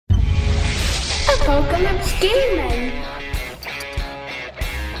Apocalypse Gaming.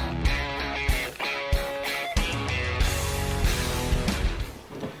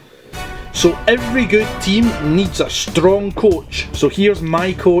 So every good team needs a strong coach. So here's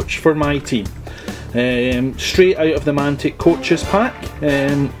my coach for my team. Straight out of the Mantic coaches pack.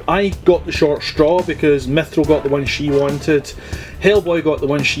 I got the short straw because Mithril got the one she wanted, Hellboy got the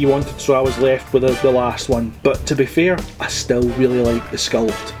one she wanted, so I was left with the last one. But to be fair, I still really like the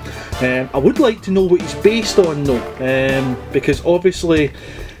sculpt. I would like to know what he's based on though, because obviously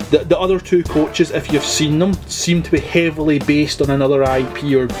the other two coaches, if you've seen them, seem to be heavily based on another IP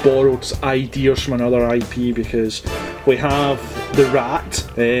or borrowed ideas from another IP, because we have the Rat,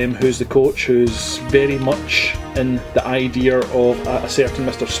 who's the coach, who's very much in the idea of a certain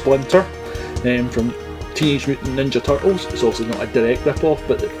Mr. Splinter from Teenage Mutant Ninja Turtles. It's obviously not a direct rip-off,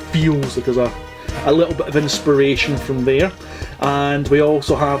 but it feels like there's a little bit of inspiration from there. And we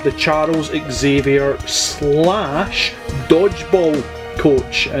also have the Charles Xavier / Dodgeball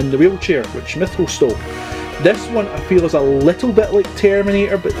coach in the wheelchair, which Mithril stole. This one I feel is a little bit like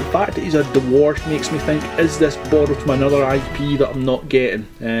Terminator, but the fact that he's a dwarf makes me think, is this borrowed from another IP that I'm not getting?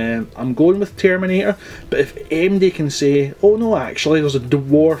 I'm going with Terminator, but if MD can say, oh no, actually there's a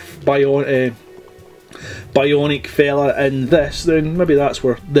dwarf bionic fella in this, then maybe that's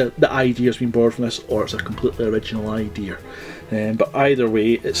where the idea's been borrowed from this, or it's a completely original idea. But either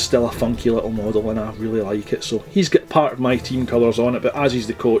way, it's still a funky little model and I really like it. So he's got part of my team colours on it, but as he's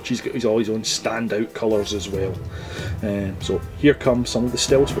the coach, he's got all his own standout colours as well. So here come some of the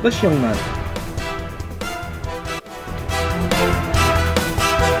stills for this young man.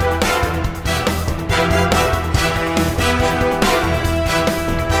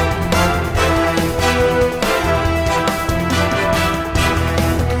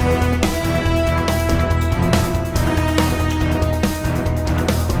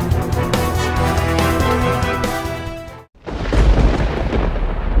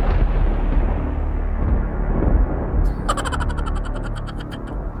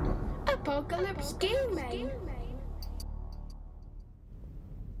 Apocalypse Gaming.